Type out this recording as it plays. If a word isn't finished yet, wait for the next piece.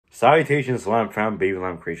Salutations, Lamb Fam, Baby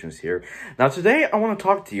Lamb Creations here. Now today I want to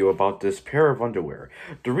talk to you about this pair of underwear.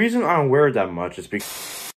 The reason I don't wear it that much is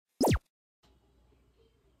because...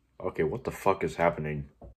 Okay, what the fuck is happening?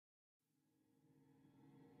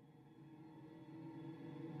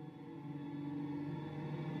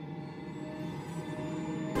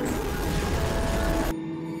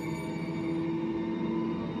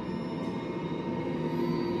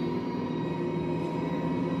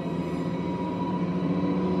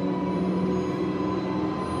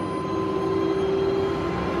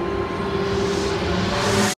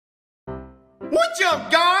 What's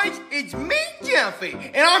up, guys? It's me, Jeffy,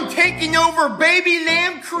 and I'm taking over Baby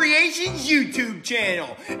Lamb Creations YouTube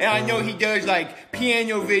channel. And I know he does like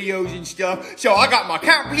piano videos and stuff, so I got my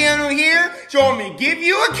cat piano here, so I'm gonna give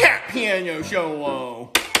you a cat piano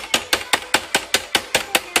solo.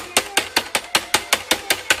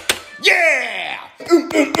 Yeah!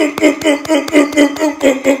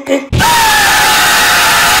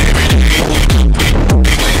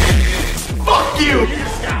 Fuck you!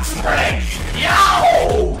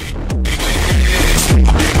 Yo!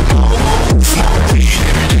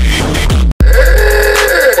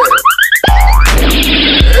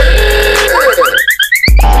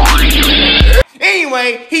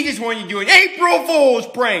 Anyway, he just wanted to do an April Fool's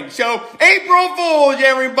prank. So, April Fool's,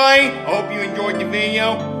 everybody. I hope you enjoyed the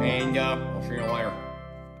video, and